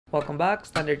Welcome back,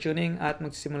 Standard Tuning, at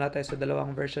magsisimula tayo sa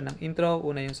dalawang version ng intro.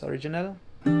 Una yung sa original.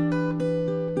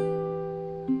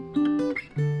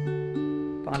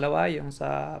 Pangalawa yung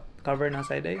sa cover ng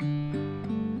side A.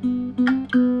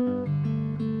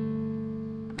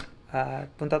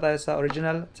 At punta tayo sa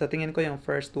original. Sa tingin ko yung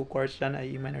first two chords dyan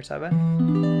ay E minor 7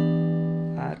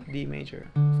 at D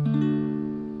major.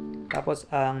 Tapos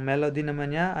ang melody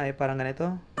naman niya ay parang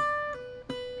ganito.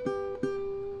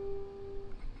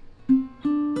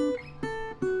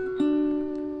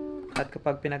 At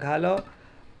kapag pinaghalo,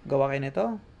 gawa kayo nito.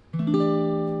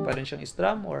 Pwede siyang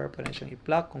i-strum or pwede siyang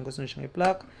i-pluck. Kung gusto nyo siyang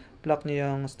i-pluck, pluck nyo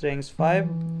yung strings 5,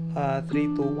 3,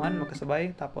 2, 1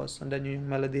 magkasabay. Tapos sundan nyo yung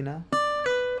melody na.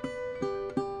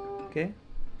 Okay?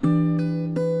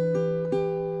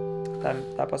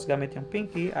 Tapos gamit yung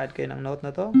pinky, add kayo ng note na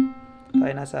to.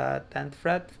 Tayo nasa 10th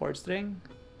fret, 4th string.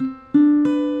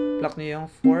 Pluck nyo yung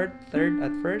 4th, 3rd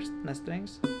at 1st na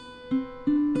strings.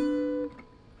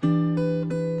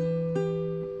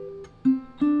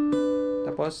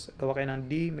 Tapos, gawa kayo ng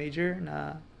D major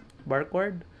na bar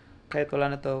chord. Kahit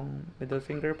wala na tong middle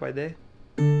finger, pwede.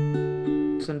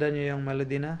 Sundan nyo yung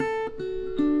melody na.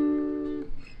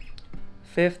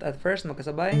 5th at 1st,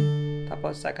 magkasabay.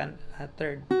 Tapos, 2nd at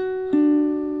 3rd.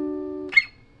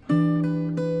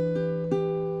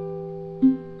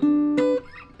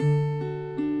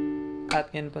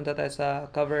 At ngayon, punta tayo sa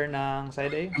cover ng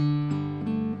side A.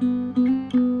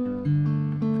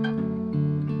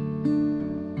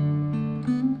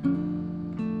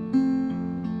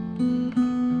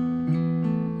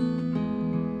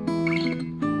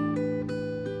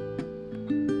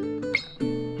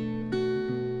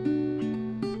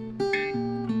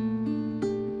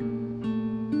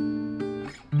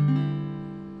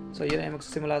 So, yun ay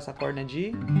magsisimula sa chord na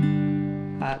G.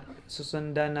 At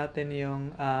susundan natin yung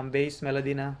bass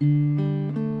melody na.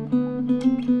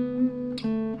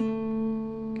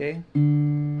 Okay.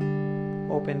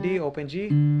 Open D, open G.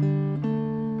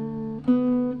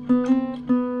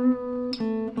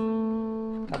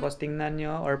 Tapos tingnan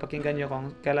nyo or pakinggan nyo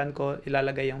kung kailan ko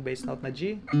ilalagay yung bass note na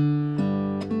G.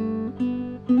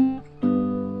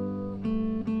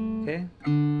 Okay.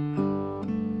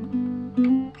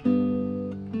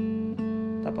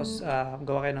 Tapos,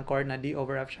 gawa kayo ng chord na D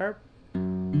over F sharp.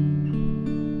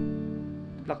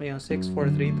 Pluck nyo yung 6,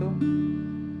 4, 3,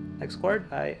 2. Next chord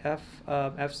ay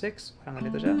F6. Parang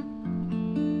ganito siya.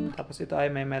 Tapos ito ay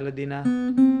may melody na.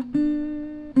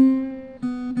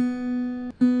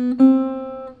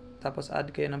 Tapos add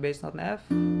kayo ng bass note na F.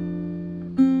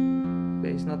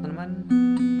 Bass note na naman.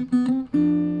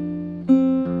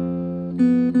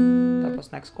 Tapos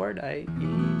next chord ay E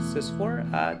sus4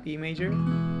 at E major.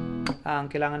 Ang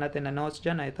kailangan natin na notes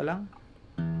dyan ay ito lang.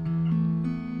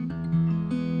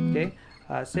 Okay.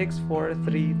 6, 4,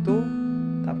 3,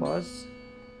 2. Tapos,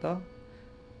 ito.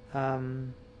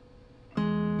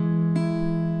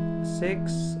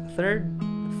 6, 3rd,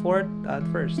 4th, at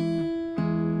 1st.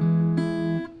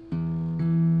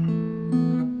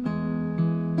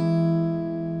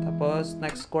 Tapos,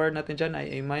 next chord natin dyan ay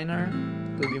A minor,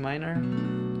 to B minor,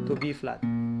 to B flat.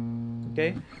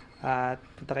 Okay. At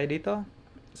punta kayo dito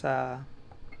sa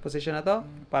position na to,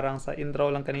 parang sa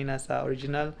intro lang kanina sa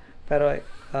original, pero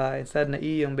instead na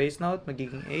E yung bass note,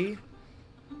 magiging A.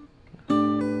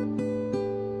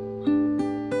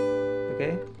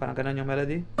 Okay, parang ganun yung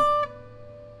melody.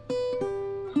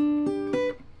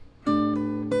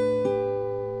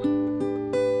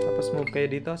 Tapos move kayo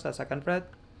dito sa 2nd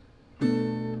fret.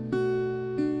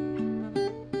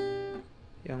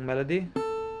 Yung melody.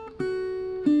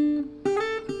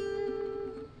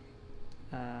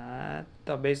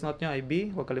 Bass note nyo ay B,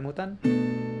 huwag kalimutan.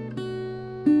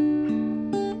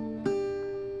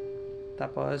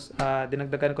 Tapos,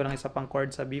 dinagdagan ko ng isa pang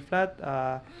chord sa B flat,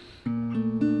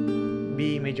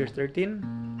 B major 13.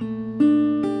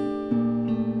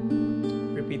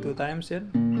 Repeat 2 times yun.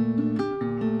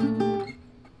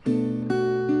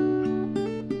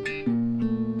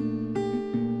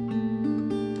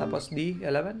 Tapos D,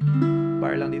 11.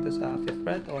 Bar lang dito sa 5th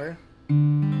fret or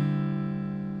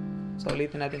so,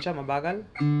 ulitin natin siya, mabagal.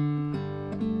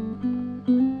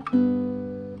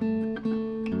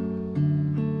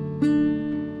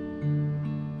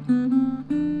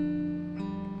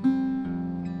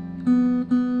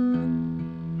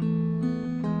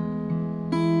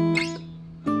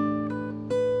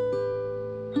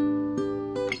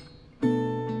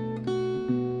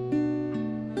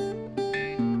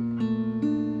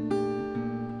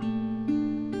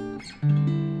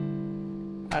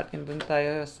 At yun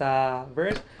tayo sa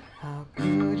verse. How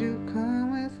could you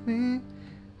come with me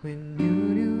when you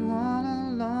knew all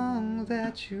along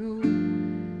that you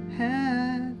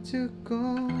had to go?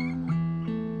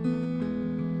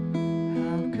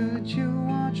 How could you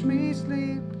watch me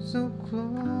sleep so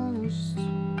close,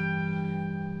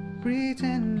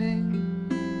 pretending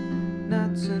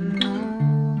not to know?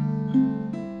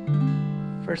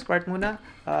 First part muna,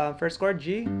 first chord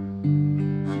G,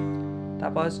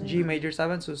 tapos G major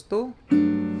 7 sus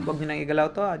 2. Huwag nyo nang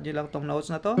igalaw to, add nyo lang tong notes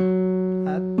na to.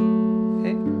 At,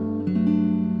 okay.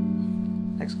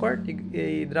 Next chord,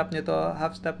 i-drop nyo to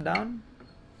half step down,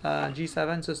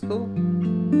 G7 sus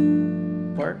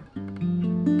 2, 4.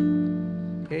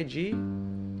 Okay, G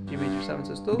major 7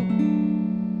 sus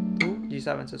 2, 2,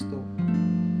 G7 sus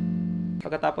 2.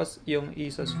 Pagkatapos yung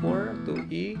E sus 4 to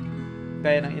E,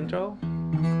 gaya ng intro.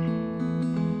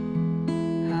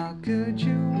 How could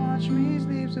you watch me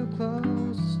sleep so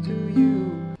close to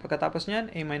you? Pagkatapos nyan,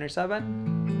 A minor 7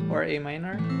 or A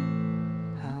minor.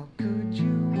 How could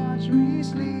you watch me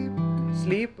sleep?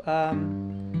 Sleep,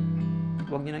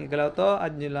 huwag nyo nang igalaw to,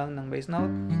 add nyo lang ng bass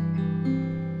note.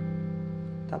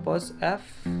 Tapos F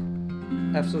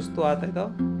sus 2 ata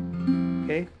ito.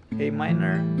 Okay, A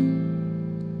minor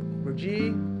over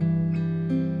G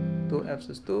to F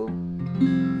sus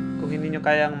 2. Kung hindi nyo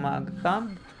kayang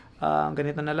mag-thumb,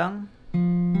 ganito na lang.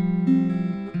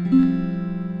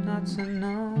 Not to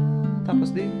know.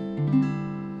 Tapos D.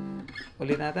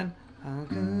 Ulit natin. How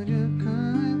could you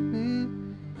come with me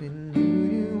when you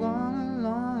knew all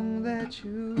along that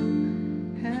you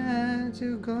had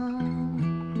to go?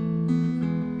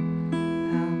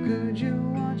 How could you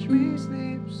watch me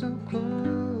sleep so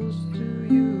close to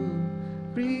you,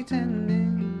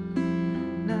 pretending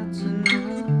not to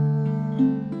know?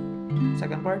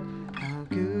 Second part. How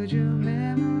could you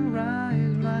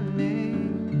memorize my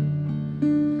name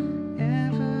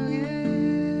and forget?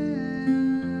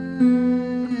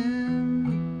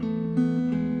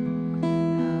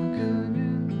 How could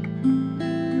you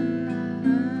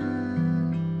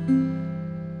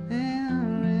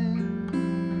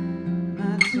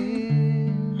my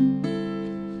tears?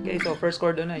 Okay, so first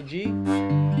chord doon ay G,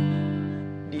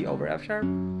 D over F sharp,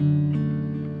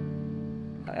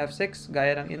 F6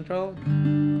 gaya ng intro.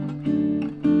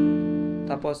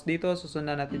 Tapos dito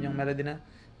susundan natin yung melody na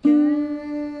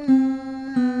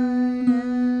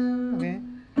okay.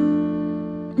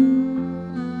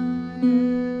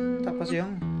 Tapos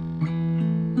yung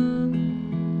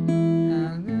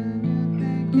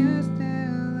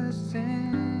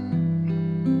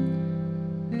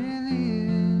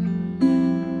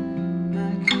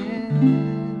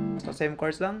so same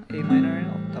chords lang, A minor,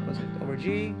 tapos over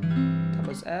G,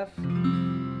 tapos F,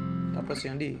 tapos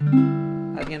yung D.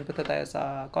 At ngayon punta tayo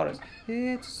sa chorus.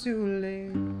 It's too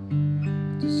late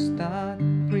to start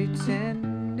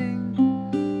pretending.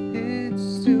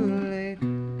 It's too late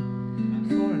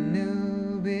for a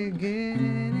new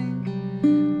beginning.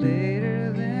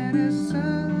 Later than a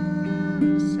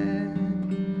sunset,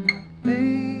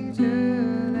 later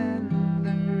than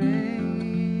the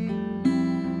rain,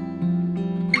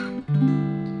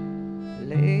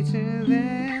 later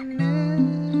than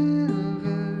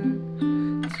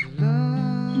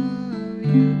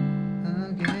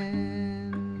again.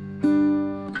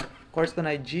 Chords to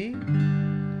na G,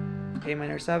 A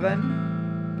minor 7,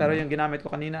 pero yung ginamit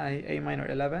ko kanina ay A minor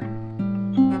 11.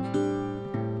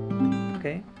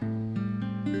 Okay.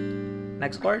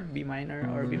 Next chord, B minor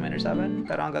or B minor 7,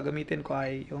 pero ang gagamitin ko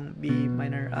ay yung B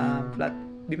minor flat,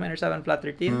 B minor 7 flat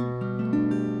 13.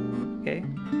 Okay.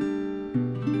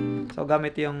 So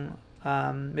gamit yung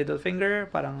middle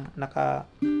finger, parang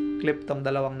naka-clip tong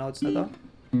dalawang notes na to.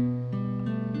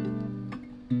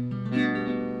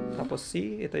 Tapos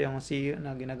C, ito yung C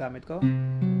na ginagamit ko.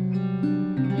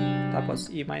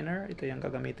 Tapos E minor, ito yung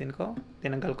gagamitin ko.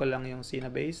 Tinanggal ko lang yung C na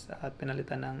bass at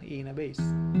pinalitan ng E na bass.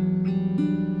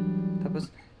 Tapos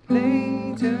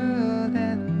later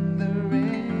than the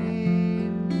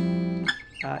rain,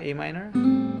 A minor,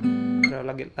 pero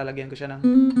lalagyan ko siya ng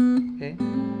okay.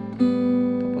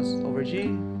 Tapos over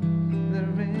G, the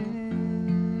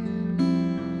rain.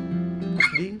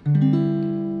 Tapos D,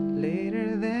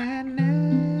 later than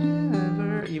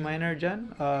ever, E minor dyan.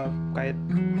 Kahit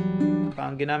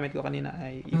ang ginamit ko kanina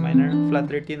ay E minor, flat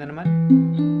 13 na naman.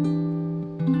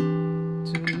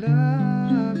 To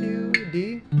love you,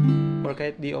 D, or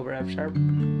kahit D over F sharp.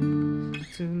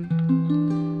 To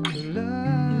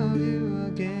love you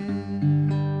again.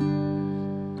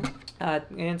 At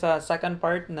ngayon sa second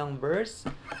part ng verse,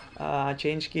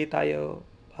 change key tayo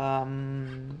 4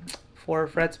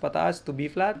 frets pataas to B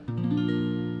flat.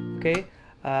 Okay?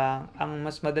 Ang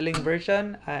mas madaling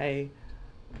version ay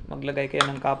maglagay kayo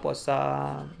ng kapos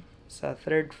sa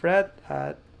 3rd fret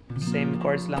at same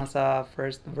chords lang sa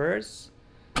first verse.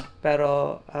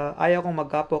 Pero ayaw kong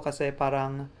magkapo kasi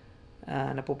parang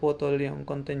napuputol yung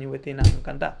continuity ng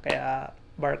kanta. Kaya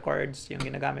bar chords yung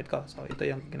ginagamit ko. So ito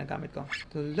yung ginagamit ko.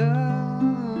 To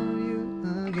love you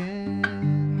again.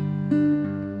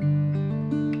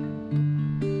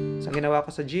 So ginawa ko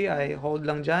sa G ay hold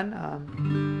lang dyan.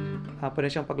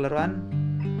 Pwede siyang paglaruan.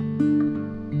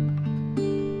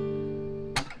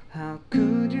 How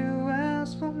could you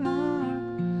ask for more?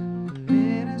 An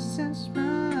innocent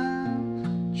smile,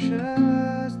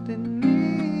 trust in me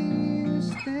to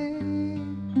stay.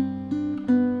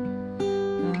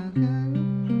 How could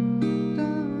you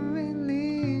don't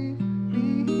leave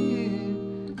me here,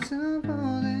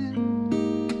 supposing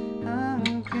I'm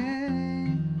okay.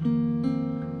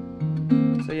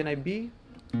 So yun ay B,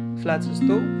 flat sus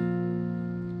 2.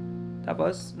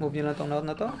 Tapos move nyo lang tong note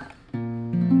na to.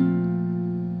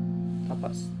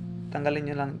 Tapos tanggalin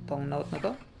nyo lang tong note na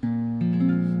to.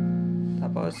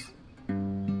 Tapos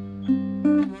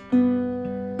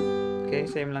okay,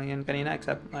 same lang yun kanina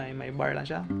except may bar lang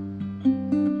siya.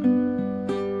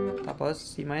 Tapos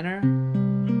C minor.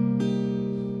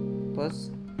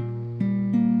 Tapos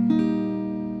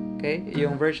okay,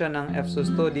 yung version ng F sus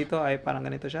 2 dito ay parang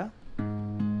ganito siya.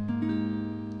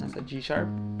 Nasa G sharp.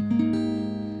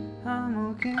 I'm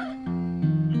okay.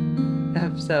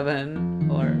 F7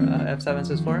 or F7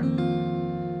 sus 4.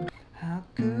 How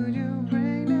could you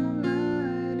break down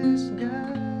the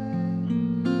sky?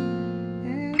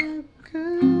 It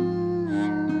could.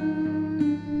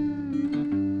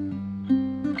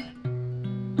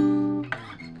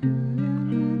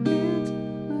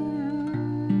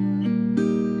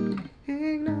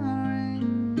 Ignoring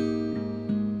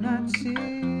not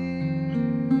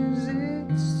tears,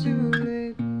 it's too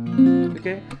late.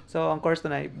 Okay, so ang chorus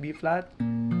na ay B flat.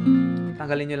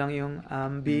 Tanggalin nyo lang yung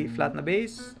B flat na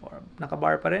bass or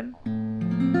naka-bar pa rin.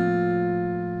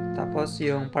 Tapos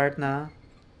yung part na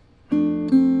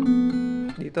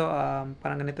dito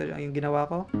parang ganito yung ginawa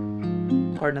ko.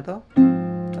 Chord na to.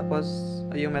 Tapos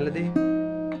yung melody.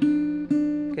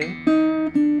 Okay.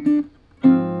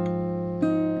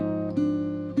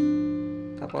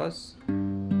 Tapos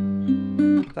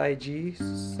tayo G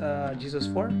G sus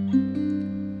 4.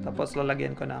 Tapos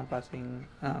lalagyan ko na ang passing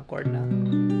chord na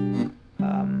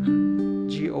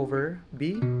G over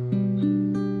B.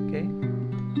 Okay.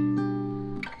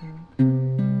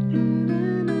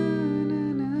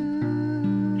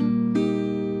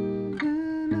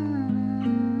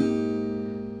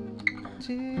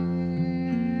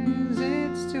 Tears,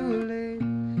 it's too late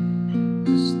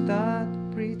to start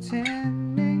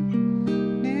pretending.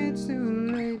 It's too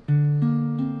late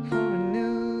for a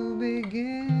new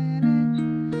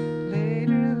beginning.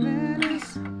 Later than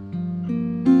this,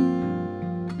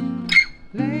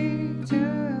 later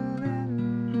than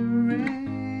the rain,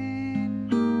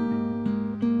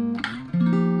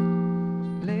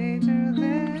 later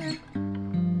than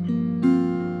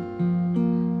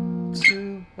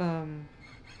to love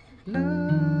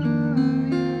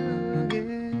you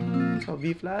again. So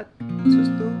B flat, sus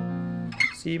 2,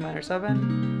 C minor 7,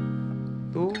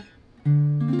 2,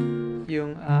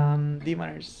 yung D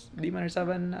minor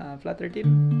 7, flat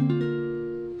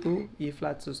 13, 2, E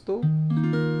flat sus 2,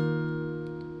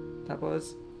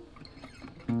 tapos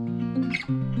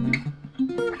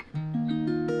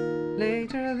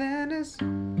later than this,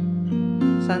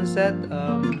 sunset,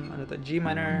 ano to, G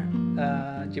minor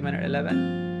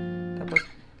 11, tapos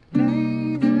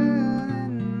later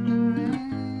than the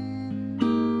rain,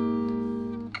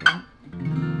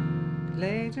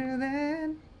 later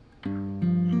than,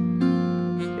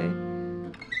 okay,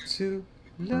 to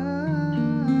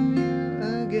love you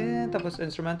again, tapos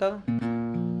instrumental.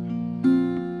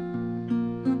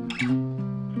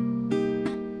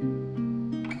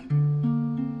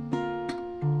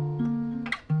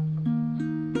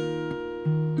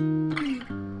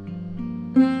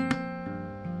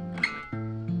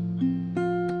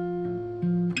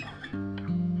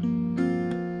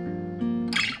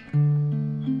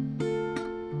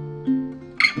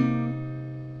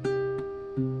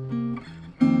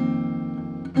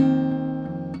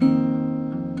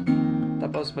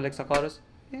 Tapos balik sa chorus.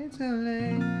 It's too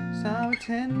late, stop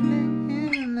pretending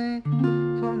it's late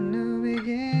for a new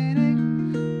beginning.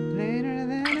 Later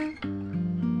than it,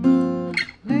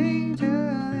 later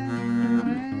than the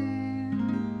rain,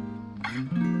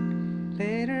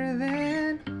 later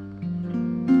than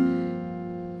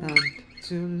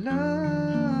to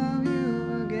love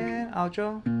you again.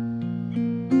 Outro.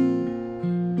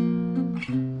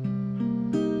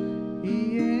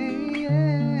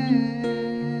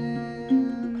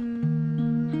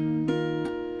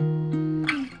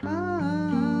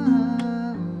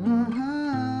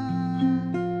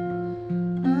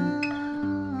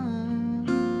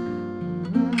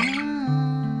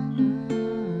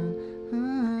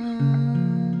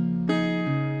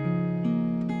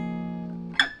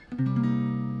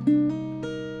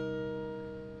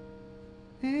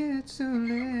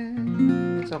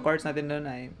 chords natin doon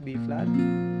ay B flat,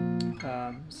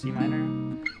 C minor,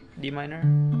 D minor,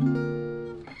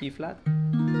 E flat,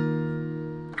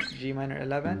 G minor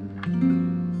 11,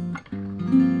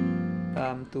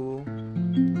 to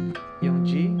yung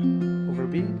G over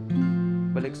B,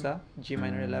 balik sa G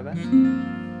minor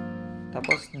 11,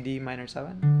 tapos D minor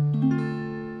 7.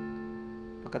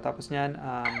 Pagkatapos niyan,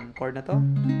 chord na to,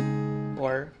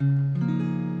 or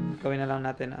gawin na lang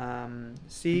natin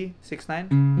C 6-9,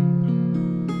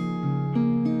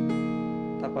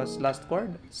 tapos last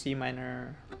chord C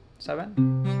minor 7.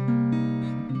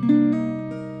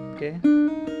 Okay,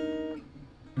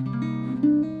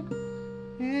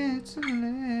 it's a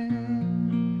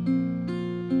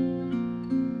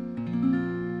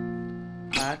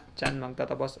at dyan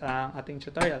magtatapos ang ating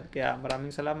tutorial. Kaya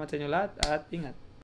maraming salamat sa inyo lahat at ingat.